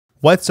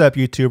What's up,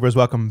 YouTubers?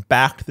 Welcome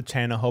back to the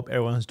channel. Hope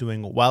everyone's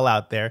doing well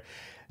out there.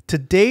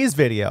 Today's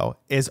video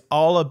is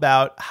all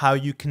about how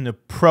you can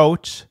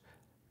approach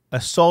a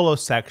solo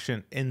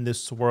section in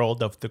this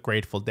world of the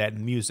Grateful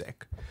Dead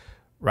music,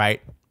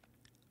 right?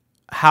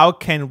 How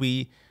can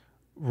we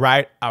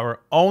write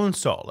our own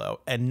solo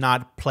and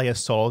not play a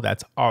solo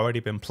that's already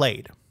been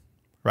played,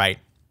 right?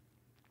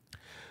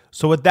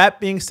 So with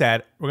that being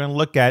said, we're going to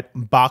look at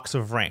Box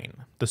of Rain,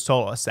 the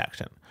solo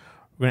section.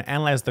 We're going to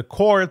analyze the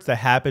chords that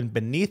happen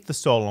beneath the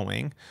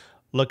soloing,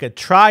 look at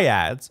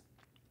triads,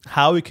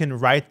 how we can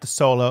write the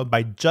solo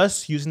by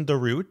just using the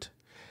root,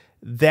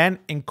 then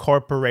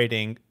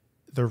incorporating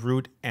the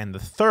root and the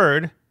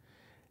third.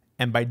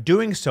 And by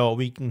doing so,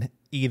 we can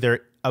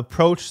either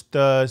approach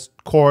the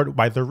chord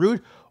by the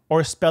root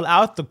or spell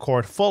out the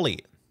chord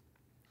fully,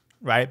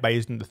 right? By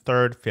using the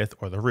third, fifth,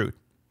 or the root,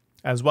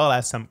 as well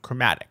as some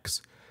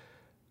chromatics.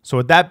 So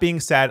with that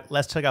being said,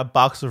 let's check out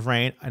Box of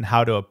Rain and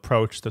how to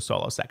approach the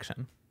solo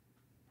section.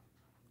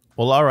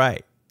 Well, all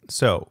right.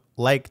 So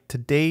like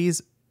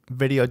today's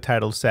video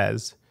title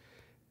says,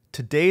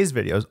 today's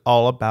video is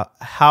all about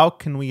how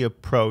can we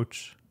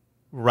approach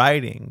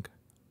writing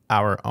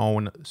our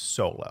own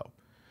solo,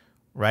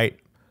 right?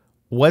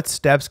 What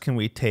steps can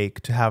we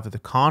take to have the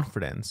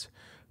confidence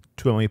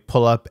to, when we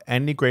pull up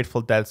any Grateful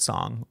Dead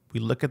song,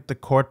 we look at the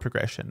chord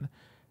progression,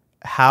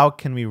 how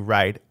can we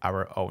write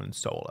our own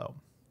solo?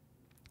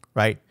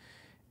 Right?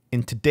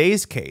 In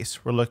today's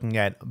case, we're looking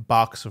at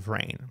Box of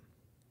Rain.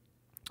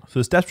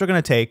 So the steps we're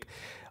going to take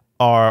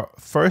are,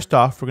 first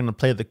off, we're going to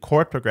play the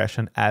chord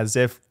progression as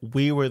if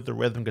we were the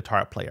rhythm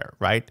guitar player,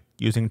 right?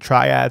 Using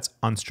triads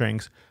on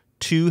strings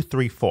 2,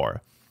 3,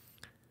 4.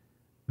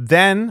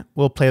 Then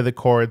we'll play the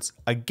chords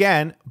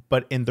again,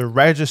 but in the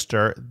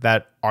register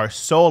that our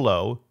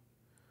solo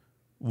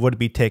would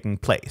be taking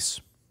place,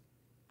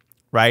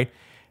 right?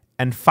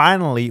 And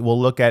finally, we'll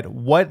look at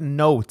what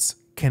notes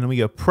can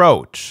we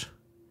approach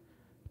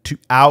to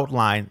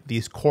outline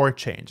these chord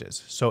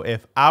changes. So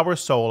if our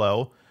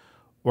solo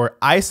were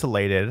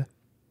isolated,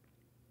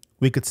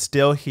 we could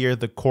still hear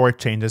the chord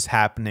changes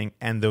happening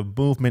and the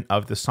movement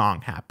of the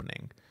song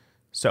happening.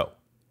 So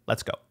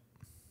let's go.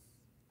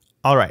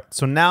 All right,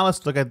 so now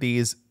let's look at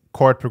these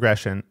chord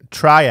progression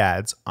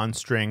triads on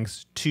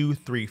strings 2,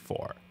 3,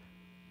 4,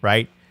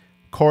 right?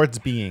 Chords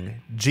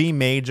being G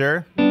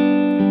major,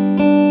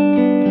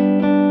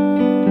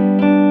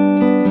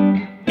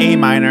 A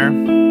minor,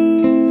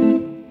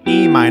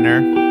 E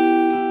minor,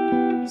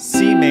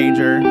 C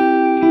major,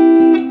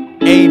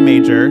 A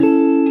major,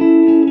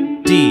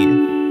 D,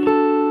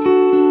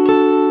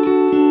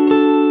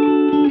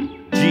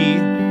 G,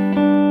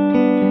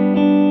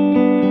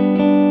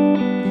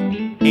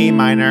 A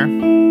minor,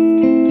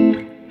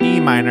 E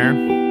minor,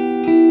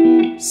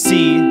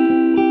 C,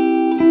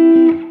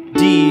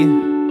 D,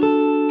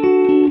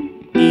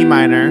 E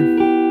minor,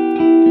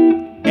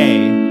 A,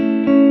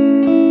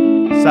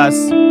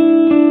 sus,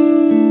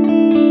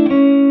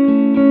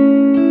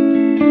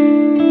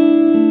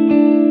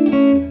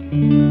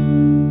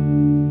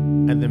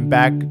 and then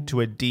back to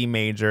a D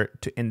major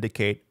to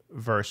indicate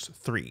verse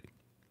 3.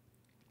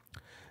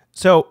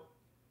 So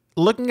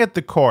looking at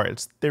the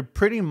chords, they're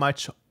pretty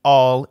much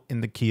all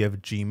in the key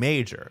of G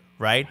major,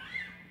 right?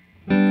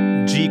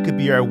 G could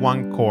be our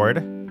 1 chord.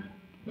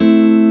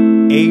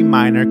 A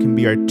minor can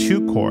be our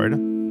 2 chord.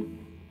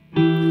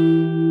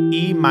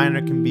 E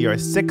minor can be our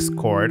 6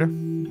 chord.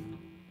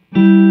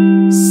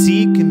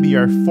 C can be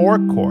our 4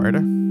 chord.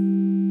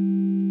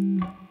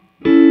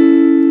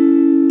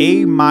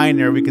 A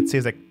minor, we could say,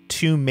 is like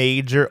 2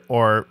 major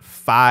or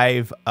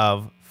 5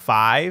 of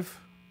 5,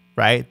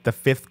 right? The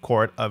 5th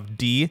chord of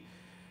D.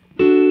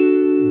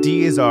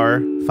 D is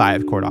our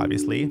 5 chord,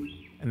 obviously.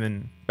 And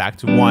then back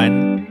to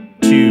 1,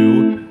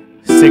 2,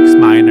 6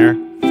 minor,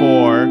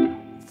 4,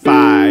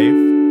 5,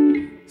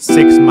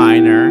 6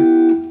 minor,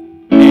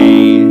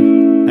 A,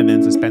 and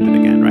then suspended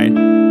again, right?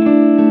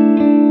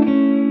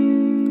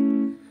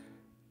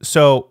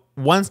 So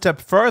one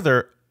step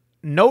further,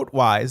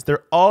 note-wise,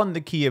 they're all in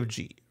the key of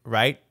G,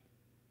 right?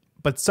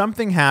 But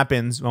something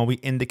happens when we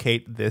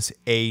indicate this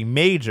A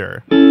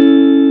major.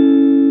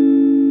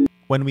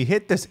 When we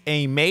hit this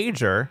A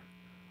major,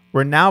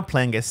 we're now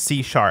playing a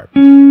C sharp,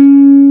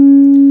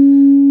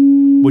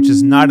 which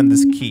is not in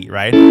this key,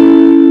 right?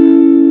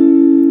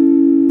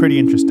 Pretty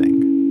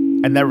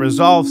interesting. And that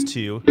resolves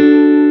to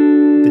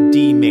the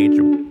D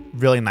major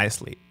really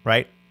nicely,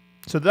 right?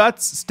 So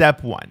that's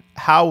step 1.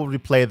 How would we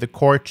play the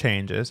chord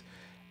changes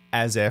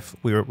as if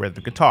we were with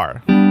the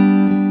guitar?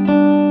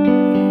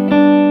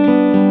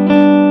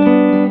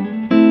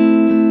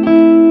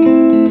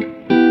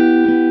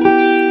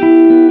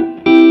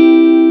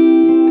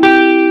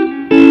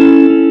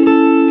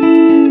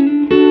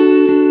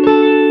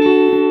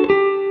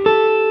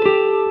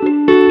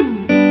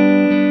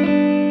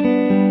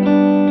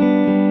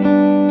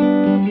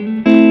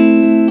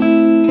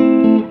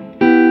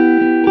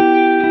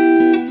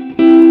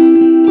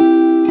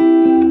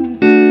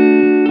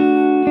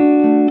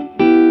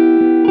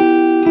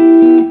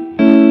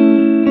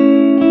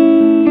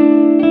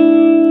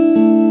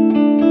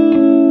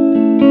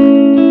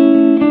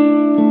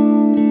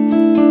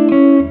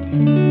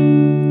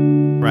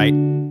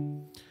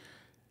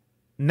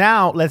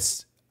 Now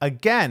let's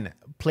again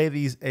play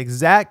these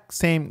exact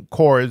same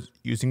chords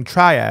using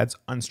triads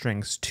on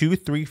strings 2,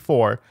 3,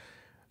 4,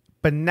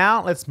 but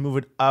now let's move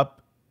it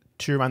up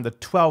to around the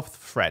 12th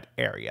fret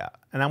area.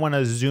 And I want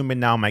to zoom in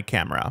now on my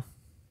camera.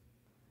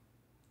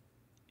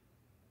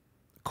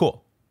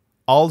 Cool.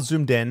 All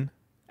zoomed in,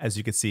 as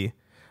you can see,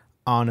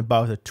 on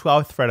about the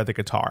 12th fret of the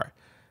guitar.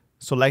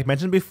 So like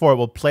mentioned before,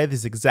 we'll play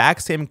these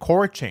exact same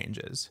chord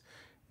changes,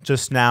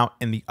 just now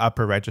in the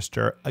upper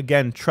register.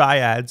 Again,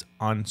 triads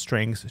on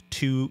strings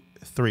 2,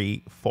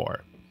 3,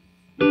 4.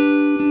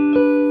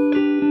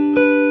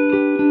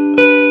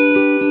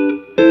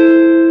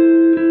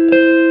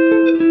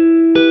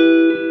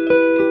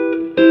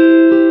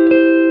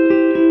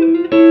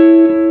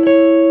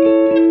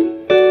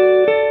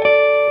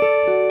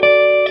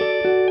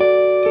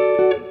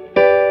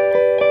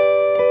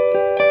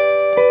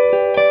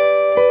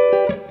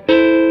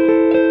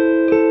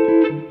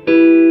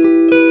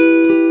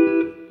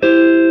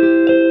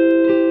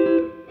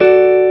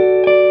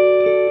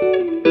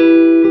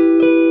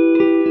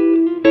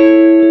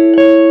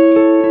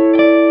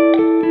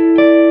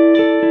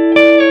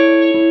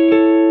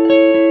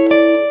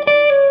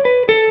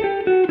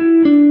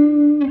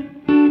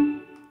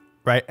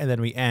 Right? And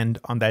then we end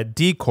on that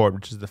D chord,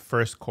 which is the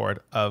first chord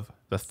of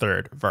the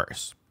third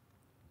verse.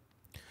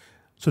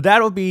 So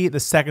that will be the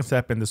second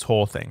step in this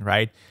whole thing,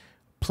 right?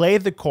 Play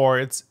the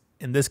chords,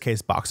 in this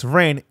case, Box of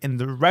Rain, in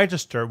the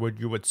register where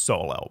you would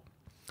solo.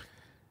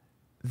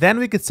 Then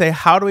we could say,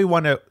 how do we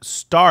want to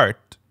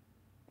start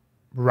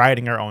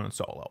writing our own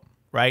solo,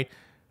 right?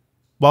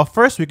 Well,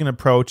 first we can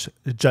approach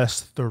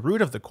just the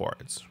root of the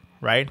chords,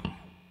 right?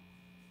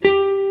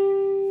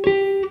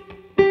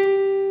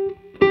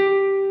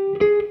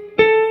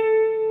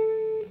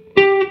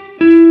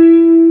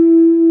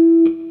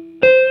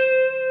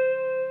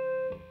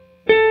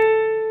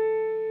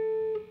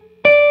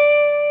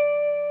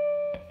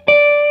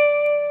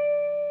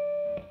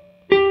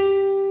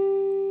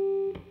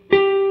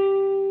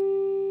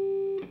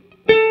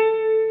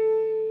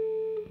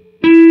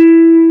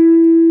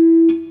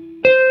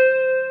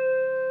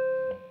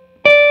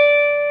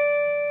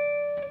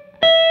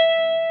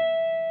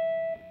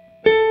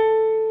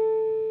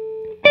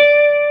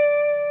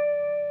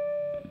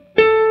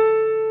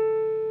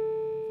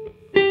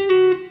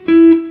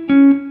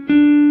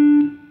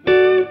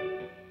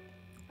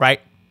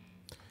 Right?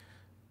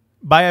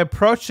 By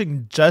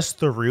approaching just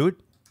the root,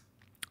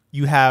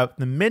 you have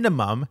the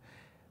minimum,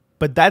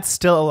 but that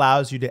still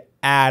allows you to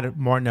add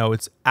more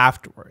notes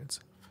afterwards.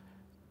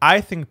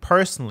 I think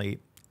personally,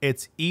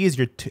 it's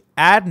easier to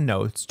add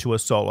notes to a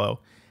solo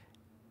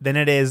than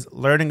it is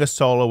learning a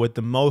solo with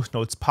the most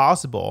notes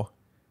possible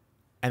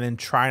and then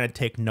trying to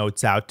take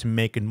notes out to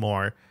make it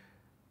more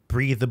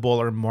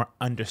breathable or more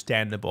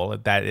understandable,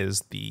 if that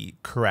is the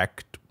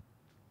correct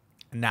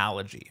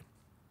analogy.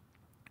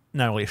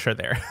 Not really sure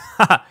there.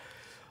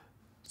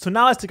 So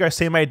now let's take our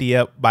same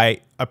idea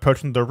by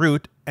approaching the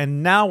root,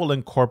 and now we'll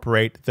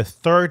incorporate the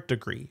third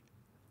degree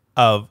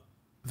of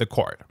the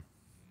chord.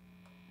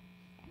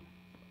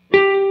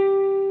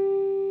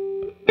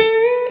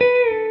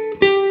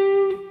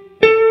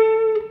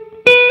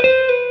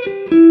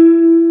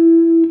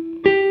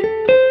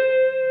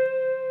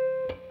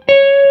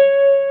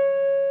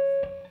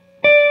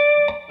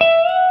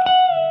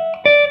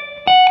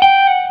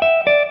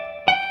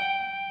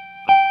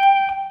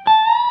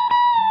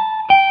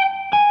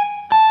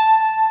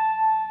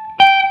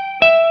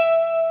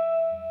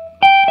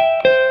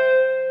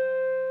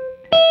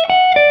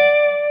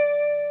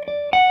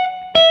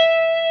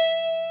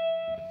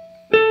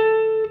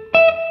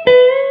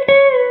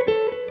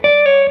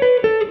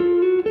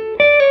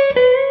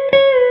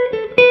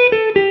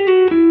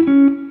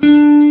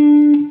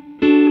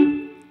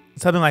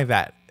 Something like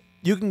that.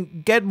 You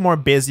can get more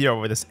busy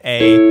over this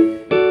A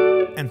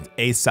and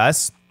A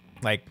sus.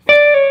 Like,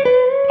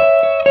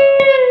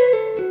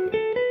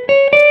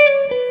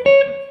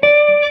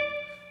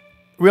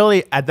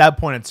 really, at that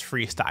point, it's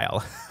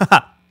freestyle.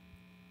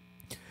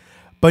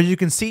 But you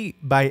can see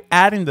by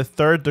adding the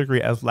third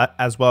degree as well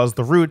as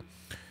the root,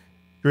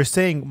 you're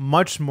saying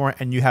much more,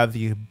 and you have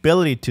the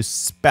ability to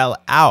spell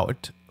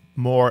out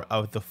more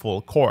of the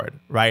full chord,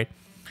 right?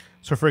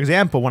 So for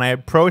example, when I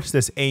approach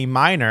this A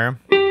minor,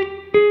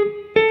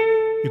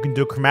 you can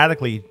do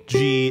chromatically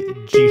G,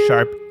 G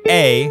sharp,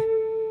 A,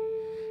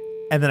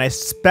 and then I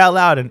spell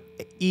out an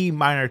E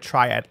minor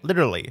triad,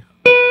 literally.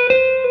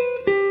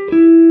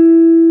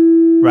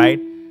 Right?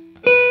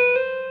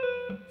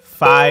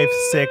 5,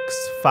 6,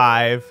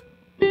 5,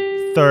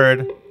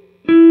 third,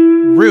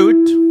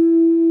 root.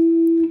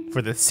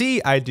 For the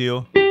C, I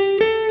do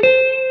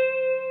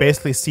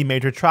basically C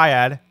major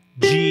triad,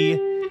 G,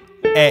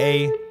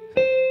 A,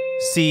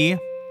 C.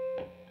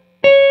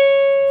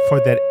 For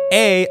that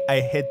A,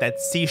 I hit that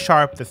C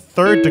sharp, the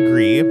third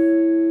degree,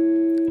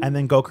 and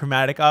then go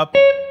chromatic up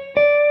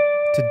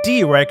to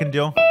D, where I can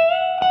do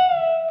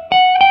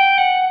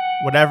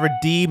whatever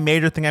D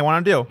major thing I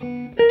want to do.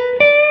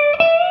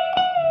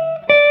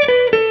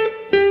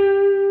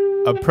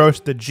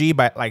 Approach the G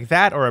by like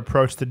that, or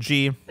approach the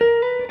G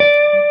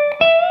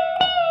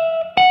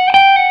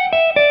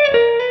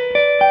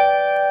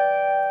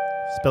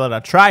spell out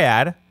a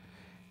triad.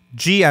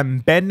 G, I'm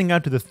bending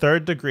out to the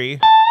 3rd degree.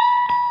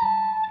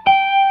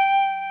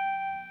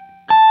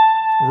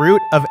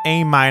 Root of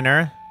A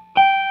minor,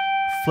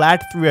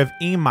 flat 3 of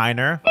E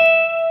minor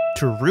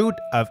to root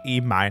of E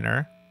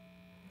minor.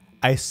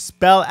 I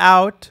spell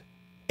out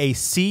a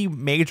C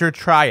major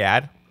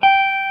triad,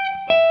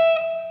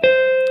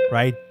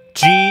 right?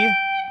 G,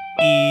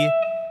 E,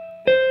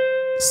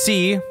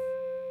 C.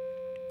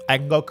 I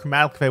can go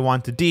chromatic if I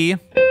want to D,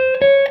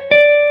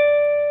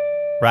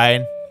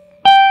 right?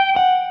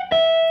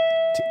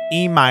 To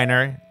E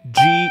minor,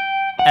 G,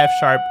 F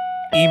sharp,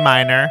 E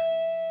minor.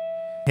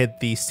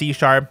 Hit the C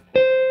sharp,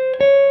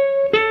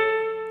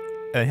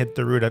 and hit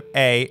the root of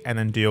A, and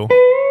then do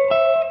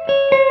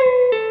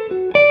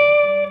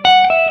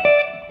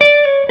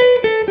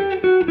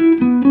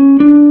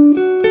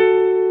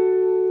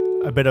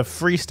a bit of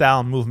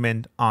freestyle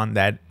movement on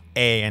that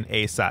A and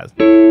A side.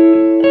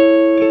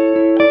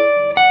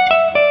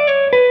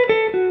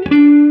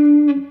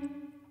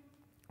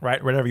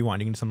 Right, whatever you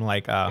want. You can do something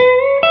like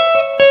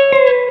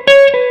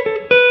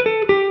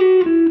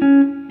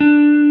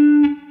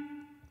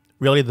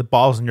really the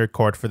ball's in your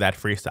court for that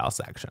freestyle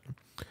section.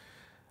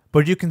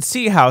 But you can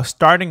see how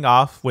starting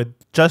off with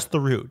just the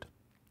root,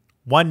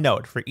 1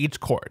 note for each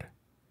chord,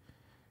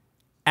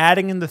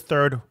 adding in the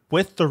 3rd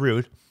with the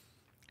root,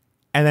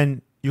 and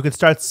then you can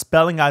start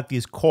spelling out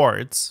these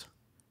chords.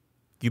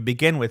 You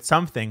begin with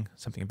something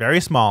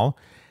very small,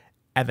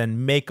 and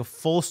then make a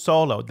full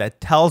solo that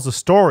tells a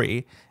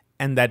story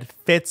and that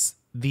fits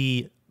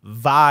the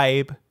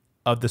vibe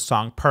of the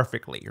song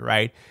perfectly,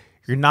 right?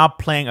 You're not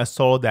playing a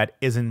solo that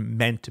isn't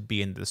meant to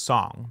be in the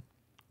song,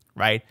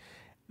 right?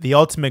 The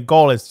ultimate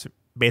goal is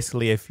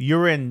basically if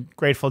you're in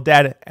Grateful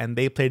Dead and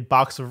they played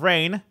Box of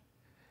Rain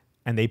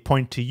and they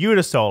point to you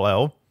to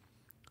solo,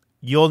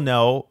 you'll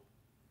know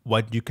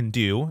what you can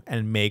do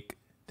and make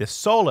the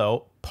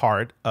solo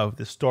part of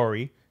the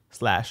story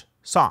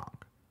 / song,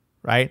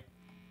 right?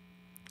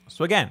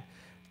 So again,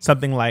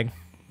 something like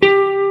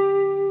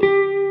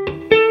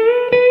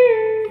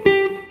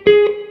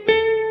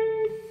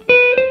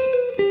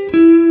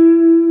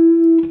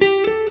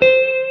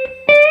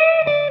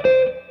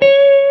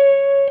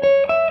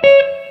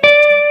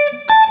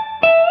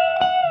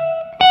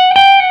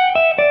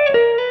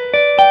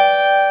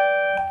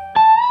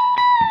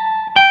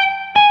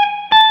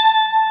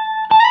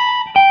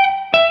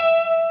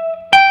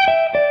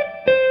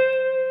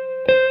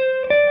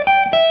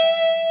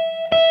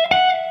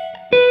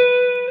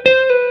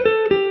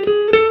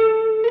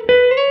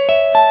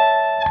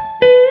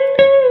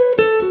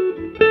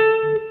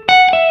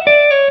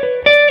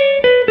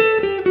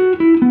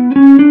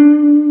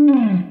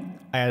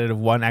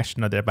one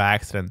extra note there by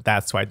accident.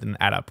 That's why it didn't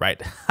add up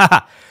right.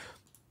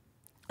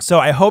 So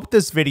I hope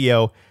this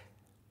video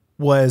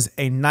was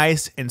a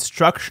nice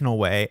instructional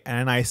way and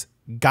a nice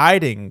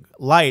guiding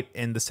light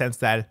in the sense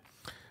that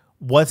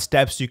what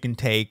steps you can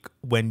take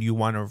when you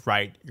want to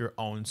write your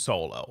own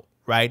solo,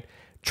 right?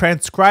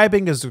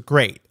 Transcribing is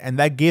great, and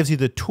that gives you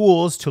the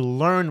tools to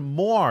learn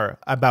more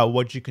about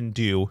what you can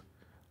do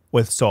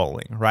with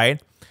soloing,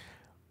 right?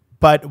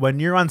 But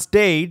when you're on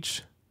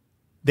stage,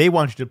 they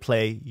want you to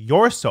play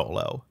your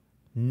solo,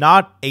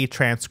 not a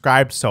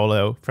transcribed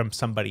solo from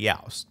somebody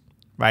else,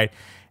 right?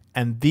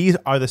 And these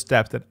are the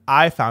steps that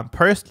I found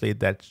personally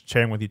that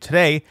sharing with you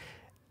today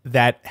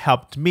that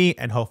helped me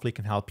and hopefully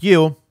can help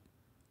you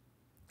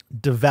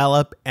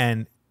develop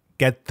and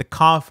get the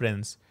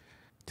confidence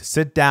to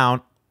sit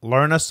down,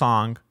 learn a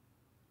song,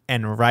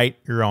 and write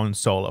your own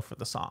solo for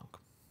the song.